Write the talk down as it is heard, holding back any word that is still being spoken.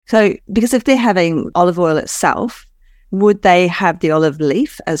So because if they're having olive oil itself, would they have the olive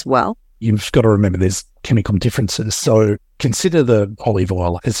leaf as well? You've got to remember there's chemical differences. So consider the olive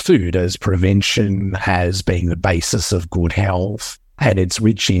oil as food, as prevention, as being the basis of good health. And it's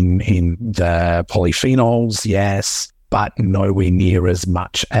rich in the polyphenols, yes, but nowhere near as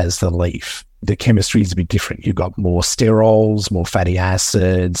much as the leaf. The chemistry is a bit different. You've got more sterols, more fatty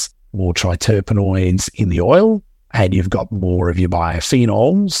acids, more triterpenoids in the oil, and you've got more of your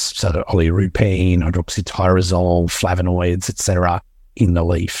biophenols, so oleuropein, hydroxytyrosol, flavonoids, etc., in the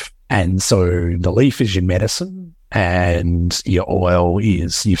leaf. And so the leaf is your medicine and your oil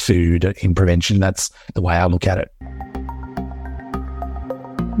is your food in prevention. That's the way I look at it.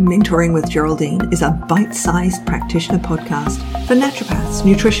 Mentoring with Geraldine is a bite-sized practitioner podcast for naturopaths,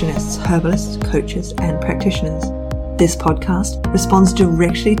 nutritionists, herbalists, coaches, and practitioners. This podcast responds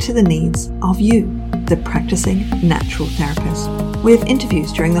directly to the needs of you, the practicing natural therapist. We have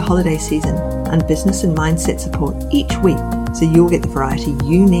interviews during the holiday season and business and mindset support each week, so you'll get the variety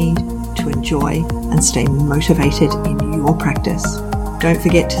you need to enjoy and stay motivated in your practice. Don't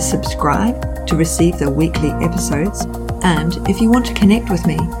forget to subscribe to receive the weekly episodes. And if you want to connect with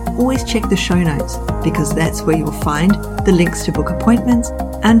me, always check the show notes, because that's where you'll find the links to book appointments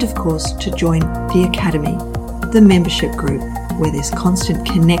and, of course, to join the Academy, the membership group, where there's constant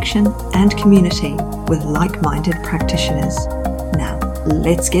connection and community with like-minded practitioners. Now,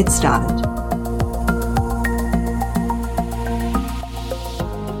 let's get started.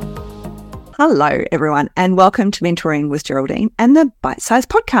 Hello, everyone, and welcome to Mentoring with Geraldine and the Bite Size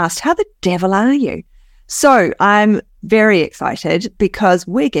Podcast. How the devil are you? So I'm very excited because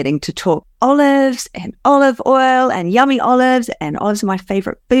we're getting to talk olives and olive oil and yummy olives, and olives are my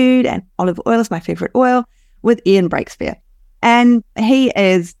favorite food and olive oil is my favorite oil, with Ian Breakspear. And he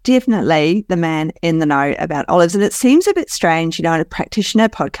is definitely the man in the know about olives. And it seems a bit strange, in a practitioner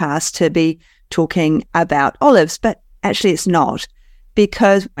podcast to be talking about olives, but actually it's not.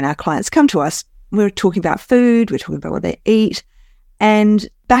 Because when our clients come to us, we're talking about food, we're talking about what they eat. And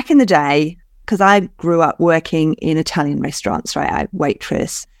back in the day, because I grew up working in Italian restaurants, right? I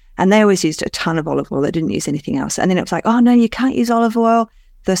waitress, and they always used a ton of olive oil. They didn't use anything else. And then it was like, oh no, you can't use olive oil.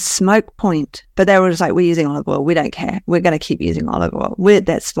 The smoke point. But they were just like, we're using olive oil. We don't care. We're going to keep using olive oil.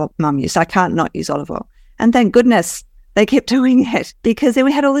 That's what mum used. I can't not use olive oil. And thank goodness they kept doing it, because then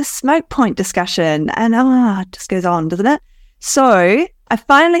we had all this smoke point discussion, and it just goes on, doesn't it? So I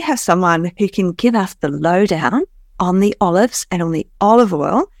finally have someone who can give us the lowdown on the olives and on the olive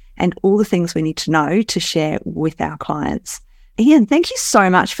oil and all the things we need to know to share with our clients. Ian, thank you so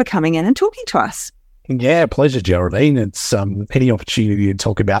much for coming in and talking to us. Yeah, pleasure, Geraldine. It's any opportunity to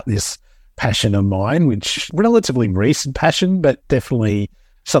talk about this passion of mine, which relatively recent passion, but definitely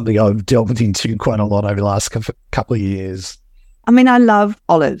something I've delved into quite a lot over the last couple of years. I mean, I love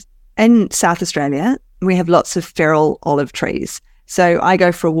olives. In South Australia, we have lots of feral olive trees. So I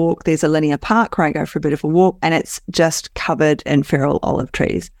go for a walk. There's a linear park where I go for a bit of a walk, and it's just covered in feral olive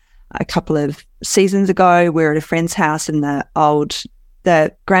trees. A couple of seasons ago, we were at a friend's house, and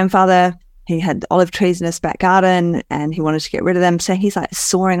the grandfather, he had olive trees in his back garden and he wanted to get rid of them. So he's like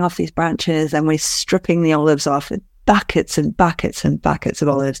sawing off these branches, and we're stripping the olives off with buckets and buckets and buckets of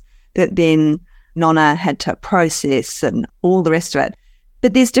olives that then Nonna had to process and all the rest of it.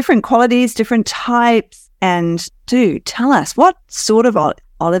 But there's different qualities, different types. And do tell us, what sort of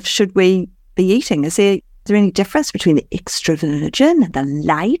olive should we be eating? Is there any difference between the extra virgin, the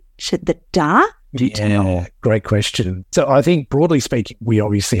light, the dark? Yeah, great question. So I think broadly speaking, we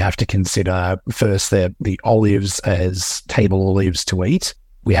obviously have to consider first the olives as table olives to eat.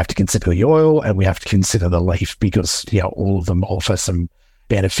 We have to consider the oil, and we have to consider the leaf, because all of them offer some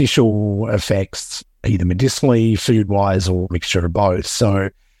beneficial effects, either medicinally, food-wise, or a mixture of both. So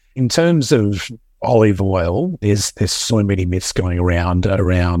in terms of olive oil, there's so many myths going around,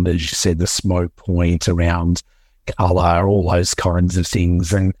 as you said, the smoke point, around colour, all those kinds of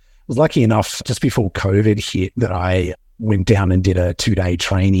things. And I was lucky enough just before COVID hit that I went down and did a 2-day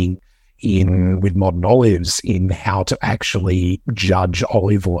training with Modern Olives in how to actually judge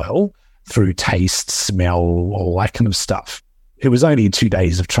olive oil through taste, smell, all that kind of stuff. It was only 2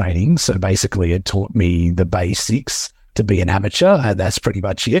 days of training, so basically it taught me the basics to be an amateur, and that's pretty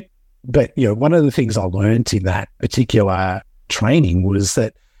much it. But, one of the things I learned in that particular training was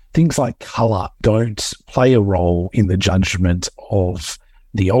that things like colour don't play a role in the judgment of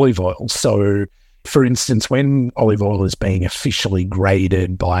the olive oil. So, for instance, when olive oil is being officially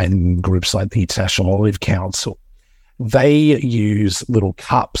graded by groups like the International Olive Council, they use little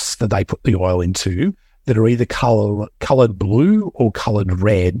cups that they put the oil into that are either coloured blue or coloured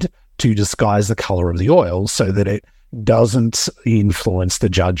red to disguise the colour of the oil, so that it doesn't influence the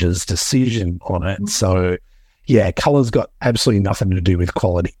judge's decision on it. So, yeah, colour's got absolutely nothing to do with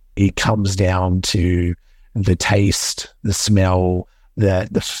quality. It comes down to the taste, the smell,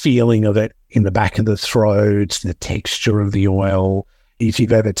 the feeling of it in the back of the throat, the texture of the oil. If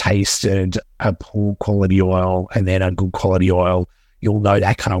you've ever tasted a poor quality oil and then a good quality oil, you'll know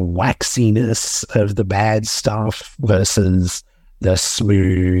that kind of waxiness of the bad stuff versus the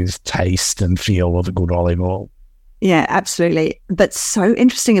smooth taste and feel of a good olive oil. Yeah, absolutely. But so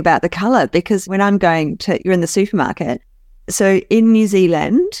interesting about the colour, because when I'm you're in the supermarket. So in New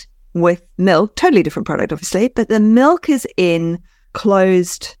Zealand with milk, totally different product, obviously, but the milk is in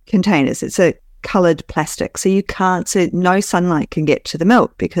closed containers. It's a coloured plastic. So no sunlight can get to the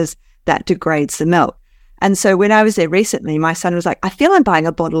milk because that degrades the milk. And so when I was there recently, my son was like, I feel I'm buying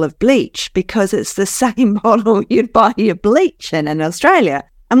a bottle of bleach because it's the same bottle you'd buy your bleach in Australia.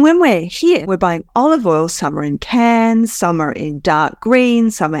 And when we're here, we're buying olive oil. Some are in cans, some are in dark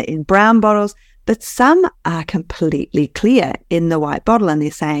green, some are in brown bottles, but some are completely clear in the white bottle. And they're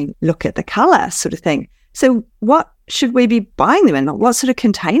saying, look at the colour sort of thing. So what should we be buying them in? What sort of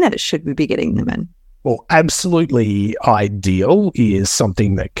container should we be getting them in? Well, absolutely ideal is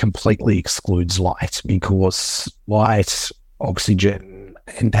something that completely excludes light, because light, oxygen,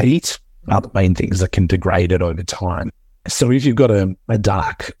 and heat are the main things that can degrade it over time. So if you've got a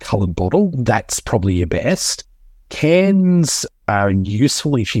dark coloured bottle, that's probably your best. Cans are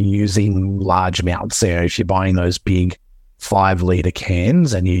useful if you're using large amounts there. If you're buying those big 5-litre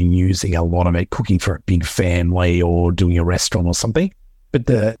cans and you're using a lot of it, cooking for a big family or doing a restaurant or something. But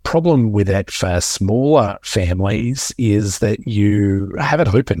the problem with it for smaller families is that you have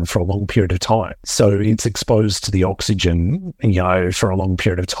it open for a long period of time. So it's exposed to the oxygen, for a long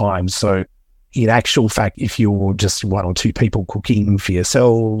period of time. So in actual fact, if you're just 1 or 2 people cooking for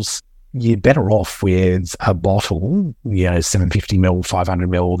yourselves, you're better off with a bottle, 750 ml, 500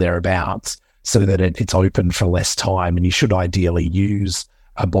 ml, thereabouts, so that it's open for less time. And you should ideally use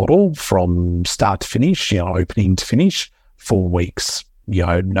a bottle from start to finish, opening to finish, 4 weeks,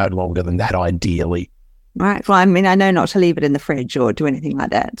 no longer than that, ideally. Right. Well, I mean, I know not to leave it in the fridge or do anything like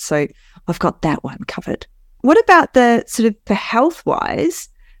that. So I've got that one covered. What about the sort of for health-wise,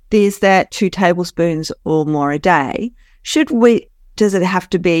 there's that 2 tablespoons or more a day. Does it have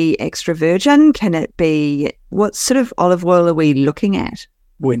to be extra virgin? Can it be, what sort of olive oil are we looking at?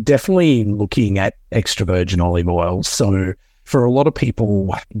 We're definitely looking at extra virgin olive oil. So for a lot of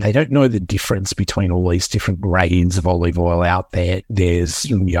people, they don't know the difference between all these different grades of olive oil out there.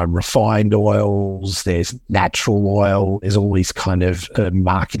 There's, refined oils, there's natural oil, there's all these kind of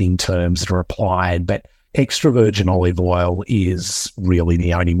marketing terms that are applied, but extra virgin olive oil is really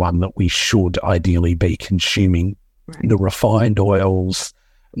the only one that we should ideally be consuming. Right. The refined oils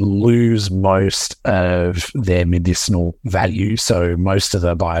lose most of their medicinal value. So most of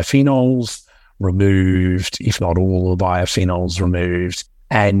the biophenols removed, if not all the biophenols removed.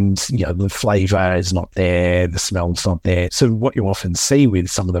 And, the flavour is not there, the smell's not there. So what you often see with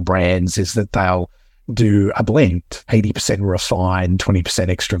some of the brands is that they'll do a blend, 80% refined, 20%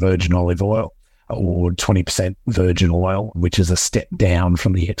 extra virgin olive oil, or 20% virgin oil, which is a step down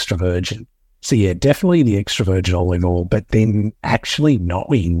from the extra virgin. So yeah, definitely the extra virgin olive oil, but then actually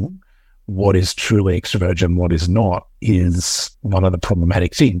knowing what is truly extra virgin, what is not, is one of the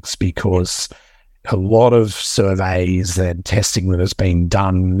problematic things, because a lot of surveys and testing that has been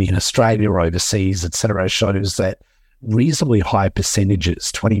done in Australia or overseas, etc., shows that reasonably high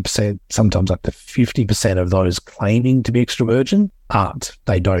percentages, 20%, sometimes up to 50% of those claiming to be extra virgin aren't.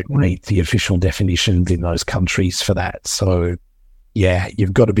 They don't meet the official definitions in those countries for that. So yeah,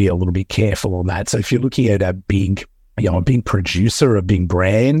 you've got to be a little bit careful on that. So if you're looking at a big producer, a big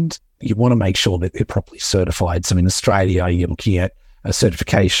brand, you want to make sure that they're properly certified. So in Australia, you're looking at a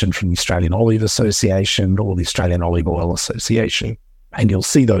certification from the Australian Olive Association or the Australian Olive Oil Association, and you'll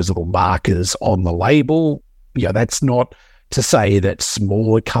see those little markers on the label. That's not to say that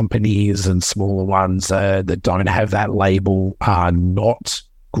smaller companies and smaller ones that don't have that label are not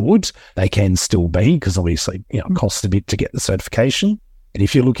good. They can still be, because obviously, it costs a bit to get the certification. And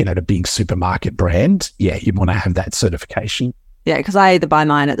if you're looking at a big supermarket brand, you want to have that certification. Yeah, because I either buy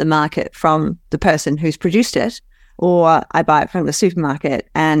mine at the market from the person who's produced it, or I buy it from the supermarket.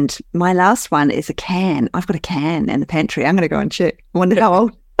 And my last one is a can. I've got a can in the pantry. I'm going to go and check. I wonder how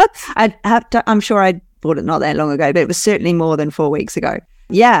old. I'm sure I bought it not that long ago, but it was certainly more than 4 weeks ago.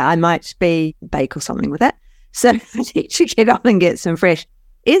 Yeah, I might bake or something with it. So I need to get on and get some fresh.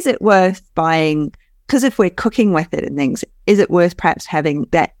 Is it worth buying, because if we're cooking with it and things, is it worth perhaps having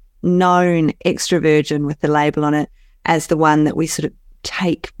that known extra virgin with the label on it as the one that we sort of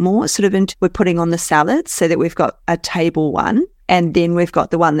take more sort of into, we're putting on the salads so that we've got a table one, and then we've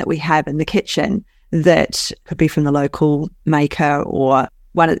got the one that we have in the kitchen that could be from the local maker or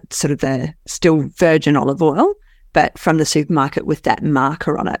one of sort of the still virgin olive oil, but from the supermarket with that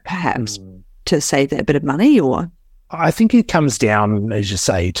marker on it, perhaps to save that bit of money. Or I think it comes down, as you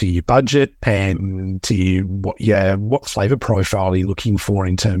say, to your budget and to what flavour profile you're looking for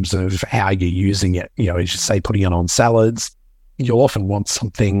in terms of how you're using it. You know, as you say, putting it on salads, you'll often want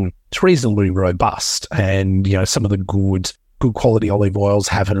something that's reasonably robust, and, you know, some of the good quality olive oils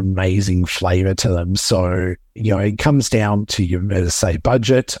have an amazing flavour to them. So, you know, it comes down to your, as I say,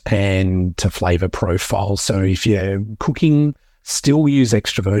 budget and to flavour profile. So if you're cooking, still use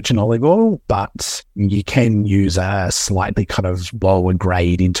extra virgin olive oil, but you can use a slightly kind of lower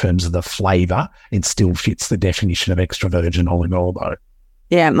grade in terms of the flavour. It still fits the definition of extra virgin olive oil though.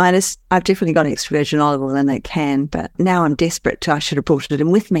 yeah, I've definitely got extra virgin olive oil in that can, but now I'm desperate I should have brought it in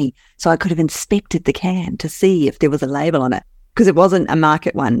with me so I could have inspected the can to see if there was a label on it, because it wasn't a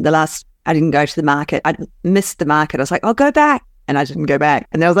market one. I didn't go to the market. I missed the market. I was like, I'll go back. And I didn't go back.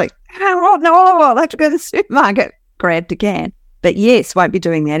 And I was like, oh, no, I'll have to go to the supermarket, grabbed a can. But yes, won't be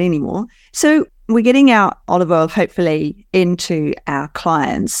doing that anymore. So we're getting our olive oil hopefully into our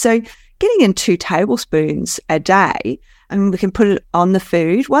clients. So getting in 2 tablespoons a day, and we can put it on the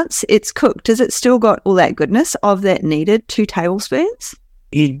food. Once it's cooked, has it still got all that goodness of that needed 2 tablespoons?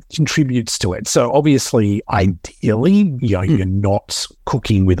 It contributes to it. So obviously, ideally, you know, you're not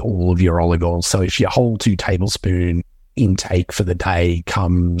cooking with all of your olive oil. So if your whole 2 tablespoon intake for the day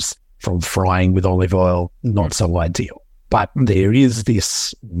comes from frying with olive oil, not so ideal. But there is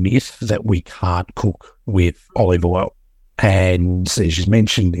this myth that we can't cook with olive oil. And as you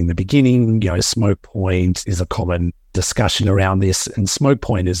mentioned in the beginning, you know, smoke point is a common discussion around this. And smoke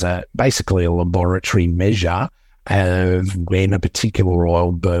point is basically a laboratory measure of when a particular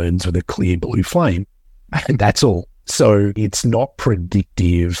oil burns with a clear blue flame. And that's all. So it's not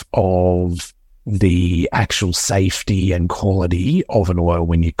predictive of the actual safety and quality of an oil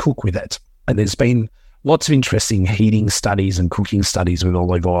when you cook with it. And there's been lots of interesting heating studies and cooking studies with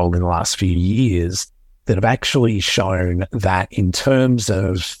olive oil in the last few years that have actually shown that in terms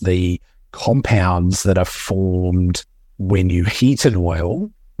of the compounds that are formed when you heat an oil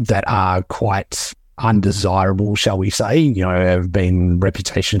that are quite undesirable, shall we say, you know, have been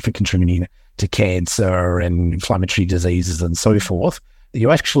reputation for contributing to cancer and inflammatory diseases and so forth, you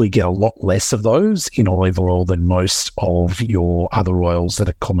actually get a lot less of those in olive oil than most of your other oils that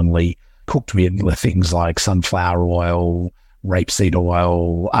are commonly cooked with things like sunflower oil, rapeseed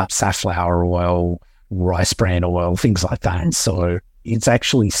oil, safflower oil, rice bran oil, things like that. So it's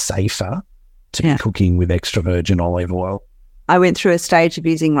actually safer to be cooking with extra virgin olive oil. I went through a stage of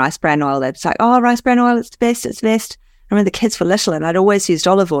using rice bran oil. It's like, oh, rice bran oil, it's the best, it's the best. I remember the kids were little and I'd always used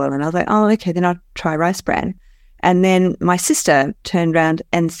olive oil, and I was like, oh, okay, then I'll try rice bran. And then my sister turned around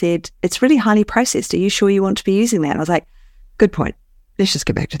and said, it's really highly processed. Are you sure you want to be using that? And I was like, good point. Let's just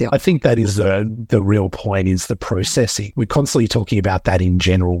get back to the I think that is the real point, is the processing. We're constantly talking about that in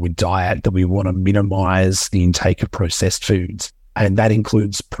general with diet, that we want to minimize the intake of processed foods. And that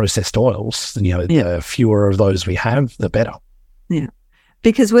includes processed oils. You know, the fewer of those we have, the better. Yeah.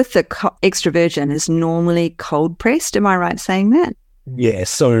 Because with the extra virgin is normally cold pressed. Am I right saying that? Yeah.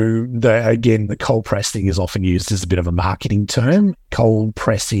 So the cold pressing is often used as a bit of a marketing term. Cold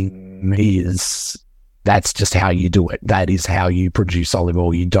pressing that's just how you do it. That is how you produce olive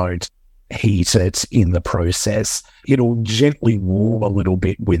oil. You don't heat it in the process. It'll gently warm a little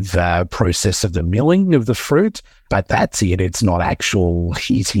bit with the process of the milling of the fruit, but that's it. It's not actual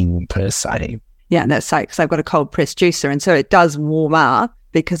heating per se. Yeah, that's right, because I've got a cold press juicer, and so it does warm up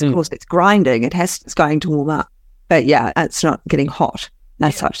because, of course, it's grinding. It's going to warm up. But yeah, it's not getting hot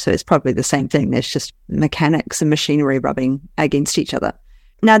as such. So it's probably the same thing. There's just mechanics and machinery rubbing against each other.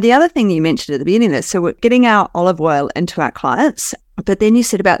 Now, the other thing you mentioned at the beginning is, so we're getting our olive oil into our clients, but then you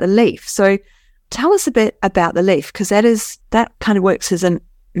said about the leaf. So tell us a bit about the leaf, because that kind of works as a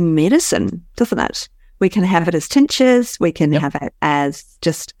medicine, doesn't it? We can have it as tinctures. We can have it as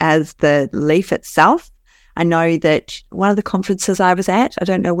the leaf itself. I know that one of the conferences I was at, I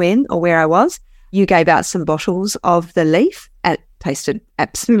don't know when or where I was, you gave out some bottles of the leaf. It tasted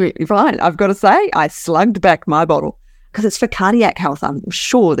absolutely fine. I've got to say, I slugged back my bottle because it's for cardiac health, I'm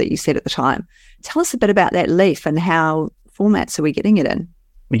sure that you said at the time. Tell us a bit about that leaf and how formats are we getting it in?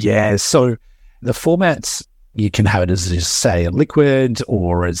 Yeah, so the formats, you can have it as, say, a liquid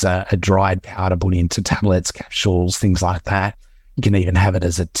or as a dried powder put into tablets, capsules, things like that. You can even have it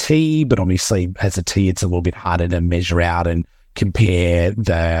as a tea, but obviously as a tea, it's a little bit harder to measure out and compare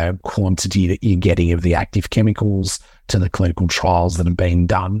the quantity that you're getting of the active chemicals to the clinical trials that have been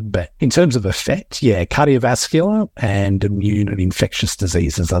done. But in terms of effect, cardiovascular and immune and infectious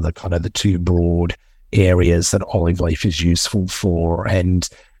diseases are the kind of the two broad areas that olive leaf is useful for. And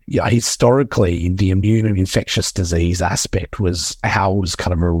historically, the immune and infectious disease aspect was how it was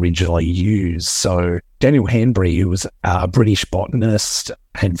kind of originally used. So Daniel Hanbury, who was a British botanist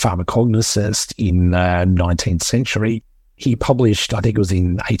and pharmacognosist in the 19th century, he published, I think it was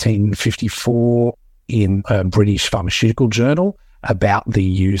in 1854, in a British pharmaceutical journal about the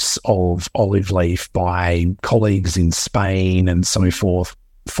use of olive leaf by colleagues in Spain and so forth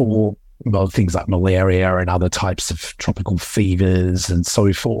for things like malaria and other types of tropical fevers and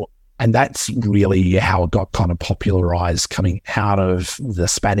so forth. And that's really how it got kind of popularized coming out of the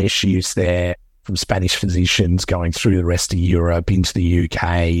Spanish use there, from Spanish physicians going through the rest of Europe into the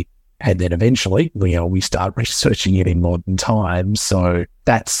UK. And then eventually, we start researching it in modern times. So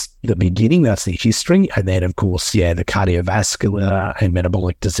that's the beginning, that's the history. And then, of course, the cardiovascular and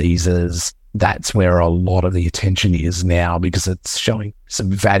metabolic diseases, that's where a lot of the attention is now, because it's showing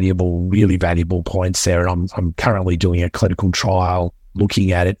some really valuable points there. And I'm currently doing a clinical trial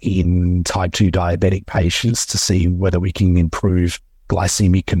looking at it in type 2 diabetic patients to see whether we can improve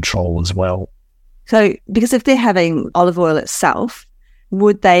glycemic control as well. So, because if they're having olive oil itself,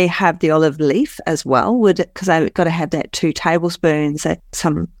 would they have the olive leaf as well? Because I've got to have that 2 tablespoons that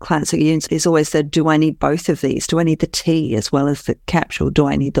some clients are using. There's always do I need both of these? Do I need the tea as well as the capsule? Do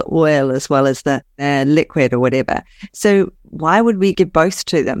I need the oil as well as the liquid or whatever? So why would we give both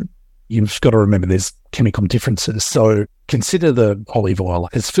to them? You've got to remember there's chemical differences. So consider the olive oil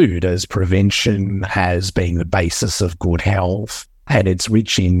as food, as prevention, as being the basis of good health. And it's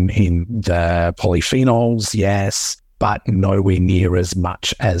rich in the polyphenols, yes, but nowhere near as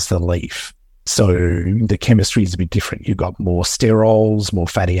much as the leaf. So the chemistry is a bit different. You've got more sterols, more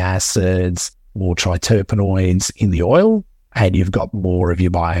fatty acids, more triterpenoids in the oil, and you've got more of your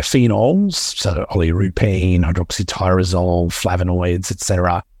biophenols, so oleuropein, hydroxytyrosol, flavonoids,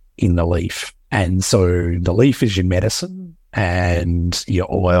 etc., in the leaf. And so the leaf is your medicine and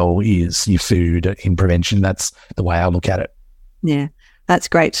your oil is your food in prevention. That's the way I look at it. Yeah, that's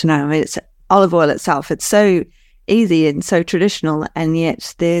great to know. It's olive oil itself. It's so easy and so traditional, and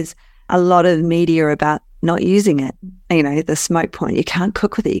yet there's a lot of media about not using it. The smoke point, you can't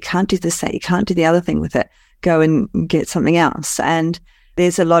cook with it, you can't do this, you can't do the other thing with it, go and get something else. And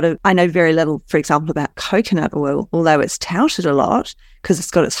there's a lot of, I know very little, for example, about coconut oil, although it's touted a lot because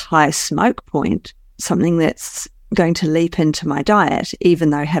it's got its high smoke point, something that's going to leap into my diet, even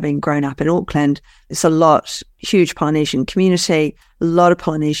though having grown up in Auckland, it's huge Polynesian community, a lot of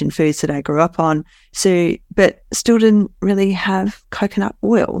Polynesian foods that I grew up on. So, but still didn't really have coconut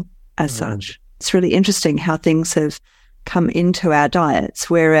oil as such. It's really interesting how things have come into our diets,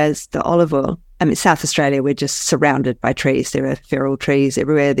 whereas the olive oil, South Australia, we're just surrounded by trees. There are feral trees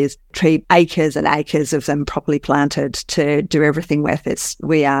everywhere. There's acres and acres of them properly planted to do everything with.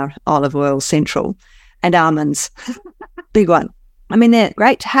 We are olive oil central. And almonds, big one. They're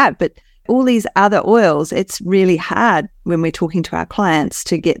great to have, but all these other oils, it's really hard when we're talking to our clients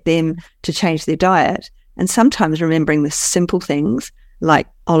to get them to change their diet. And sometimes remembering the simple things like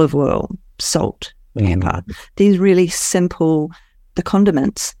olive oil, salt, pepper, these really simple, the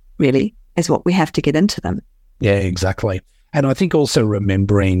condiments really is what we have to get into them. Yeah, exactly. And I think also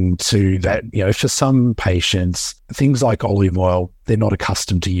remembering too that, for some patients, things like olive oil, they're not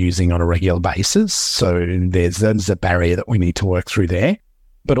accustomed to using on a regular basis. So there's a barrier that we need to work through there.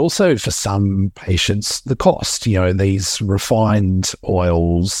 But also for some patients, the cost, these refined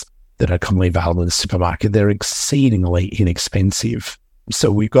oils that are commonly available in the supermarket, they're exceedingly inexpensive.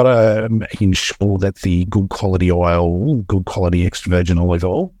 So we've got to ensure that the good quality oil, good quality extra virgin olive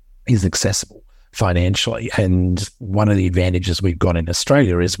oil is accessible financially. And one of the advantages we've got in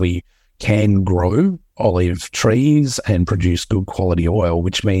Australia is we can grow olive trees and produce good quality oil,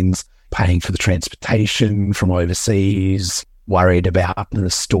 which means paying for the transportation from overseas, worried about the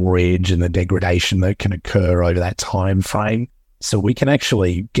storage and the degradation that can occur over that time frame. So we can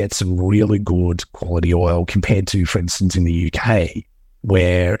actually get some really good quality oil compared to, for instance, in the UK,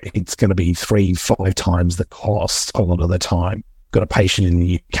 where it's going to be 3-5 times the cost a lot of the time. Got a patient in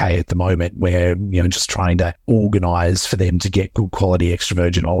the UK at the moment where, just trying to organise for them to get good quality extra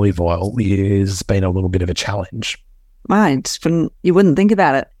virgin olive oil has been a little bit of a challenge. Right. You wouldn't think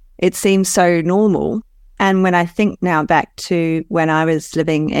about it. It seems so normal. And when I think now back to when I was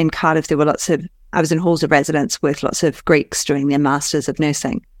living in Cardiff, I was in halls of residence with lots of Greeks doing their Masters of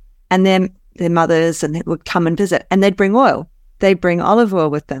Nursing. And then their mothers and they would come and visit and they'd bring oil they bring olive oil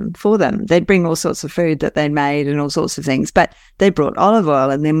with them for them. They'd bring all sorts of food that they'd made and all sorts of things, but they brought olive oil.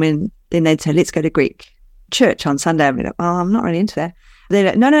 And then they'd say, let's go to Greek church on Sunday. I'd be like, oh, I'm not really into that. They're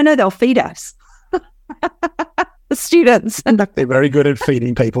like, no, they'll feed us. The students. They're very good at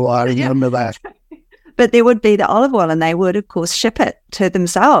feeding people. I remember that. But there would be the olive oil, and they would, of course, ship it to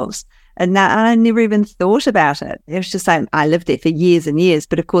themselves. And I never even thought about it. It was just like, I lived there for years and years.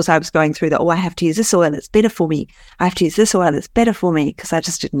 But of course, I was going through I have to use this oil, it's better for me. I have to use this oil, it's better for me, because I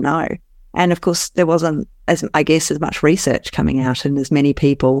just didn't know. And of course, there wasn't, as much research coming out and as many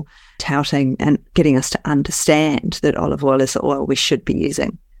people touting and getting us to understand that olive oil is the oil we should be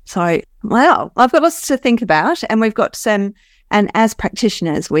using. So, well, I've got lots to think about, and we've got some, and as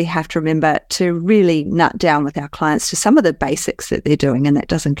practitioners, we have to remember to really nut down with our clients to some of the basics that they're doing, and that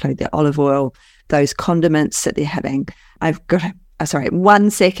does include the olive oil, those condiments that they're having. I've got, 1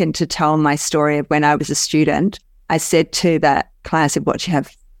 second to tell my story of when I was a student. I said to the client, I said, what do you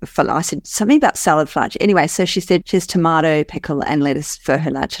have for lunch? I said something about salad for lunch. Anyway, so she said she has tomato, pickle, and lettuce for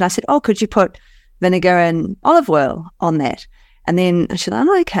her lunch. And I said, oh, could you put vinegar and olive oil on that? And then she said,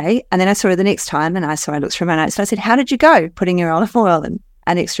 oh, okay. And then I saw her the next time, and I looked through my notes. So I said, how did you go putting your olive oil and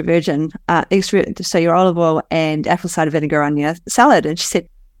extra virgin, so your olive oil and apple cider vinegar on your salad? And she said,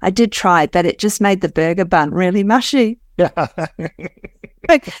 I did try, but it just made the burger bun really mushy.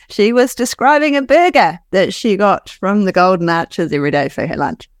 She was describing a burger that she got from the Golden Arches every day for her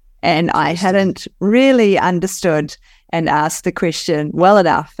lunch. And I hadn't really understood and asked the question well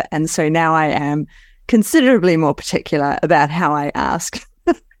enough. And so now I am considerably more particular about how I ask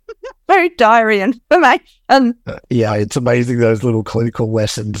very diary information. Yeah, it's amazing those little clinical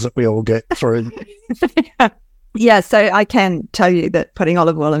lessons that we all get through. Yeah, so I can tell you that putting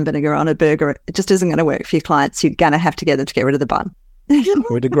olive oil and vinegar on a burger, it just isn't going to work for your clients. You're going to have to get them to get rid of the bun.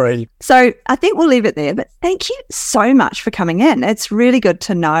 Would agree. So I think we'll leave it there. But thank you so much for coming in. It's really good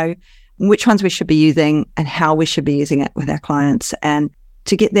to know which ones we should be using and how we should be using it with our clients. And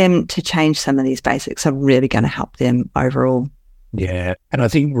to get them to change some of these basics are really going to help them overall. Yeah. And I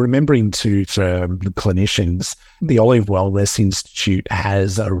think remembering too, for the clinicians, the Olive Wellness Institute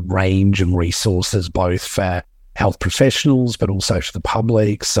has a range of resources, both for health professionals, but also for the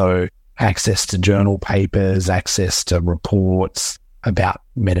public. So access to journal papers, access to reports about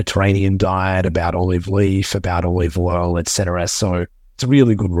Mediterranean diet, about olive leaf, about olive oil, etc. So it's a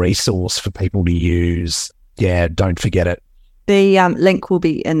really good resource for people to use. Yeah, don't forget it. The link will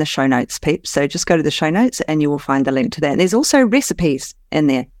be in the show notes, peeps. So just go to the show notes and you will find the link to that. And there's also recipes in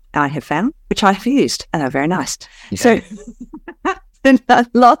there I have found, which I have used, and they're very nice. Yeah. So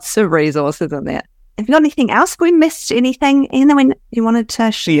lots of resources in there. Have you got anything else? Have we missed anything when you wanted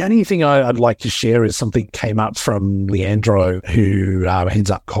to share? The only thing I'd like to share is something came up from Leandro, who heads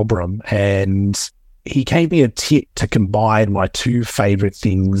up Cobram, and he gave me a tip to combine my two favorite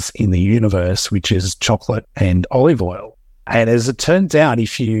things in the universe, which is chocolate and olive oil. And as it turns out,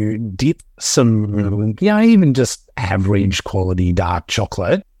 if you dip some, even just average quality dark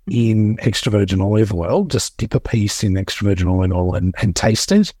chocolate in extra virgin olive oil, just dip a piece in extra virgin olive oil and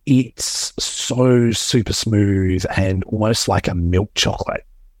taste it. It's so super smooth and almost like a milk chocolate.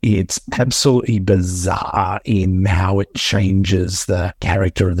 It's absolutely bizarre in how it changes the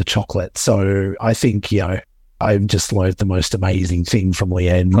character of the chocolate. So I think, I've just learned the most amazing thing from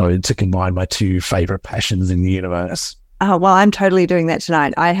Leandro to combine my two favorite passions in the universe. Oh, well, I'm totally doing that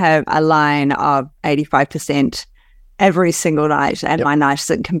tonight. I have a line of 85% every single night, and my night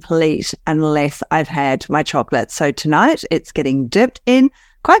isn't complete unless I've had my chocolate. So tonight it's getting dipped in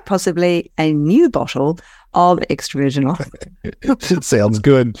quite possibly a new bottle of extra virgin olive. It sounds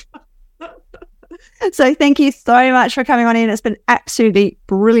good. So thank you so much for coming on in. It's been absolutely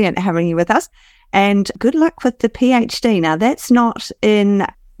brilliant having you with us, and good luck with the PhD. Now that's not in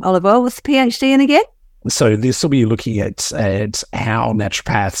olive oil. What's the PhD in again? So this will be looking at how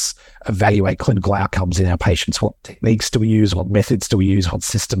naturopaths evaluate clinical outcomes in our patients. What techniques do we use? What methods do we use? What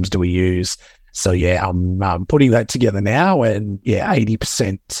systems do we use? So I'm putting that together now, and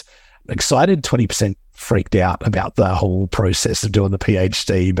 80% excited, 20% freaked out about the whole process of doing the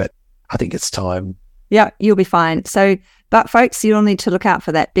PhD, but I think it's time. Yeah, you'll be fine. So, but folks, you'll need to look out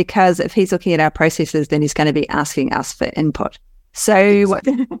for that, because if he's looking at our processes, then he's going to be asking us for input. So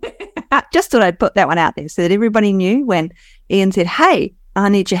just thought I'd put that one out there so that everybody knew when Ian said, hey, I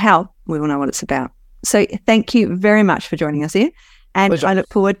need your help, we will know what it's about. So thank you very much for joining us here, and pleasure. I look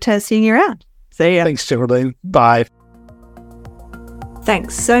forward to seeing you around. See ya. Thanks, Geraldine. Bye.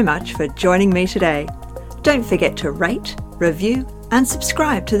 Thanks so much for joining me today. Don't forget to rate, review, and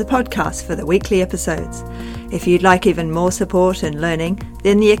subscribe to the podcast for the weekly episodes. If you'd like even more support and learning,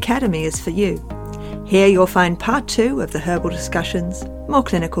 then the Academy is for you. Here you'll find part 2 of the herbal discussions, more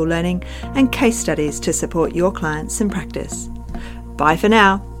clinical learning, and case studies to support your clients in practice. Bye for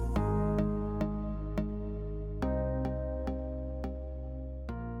now.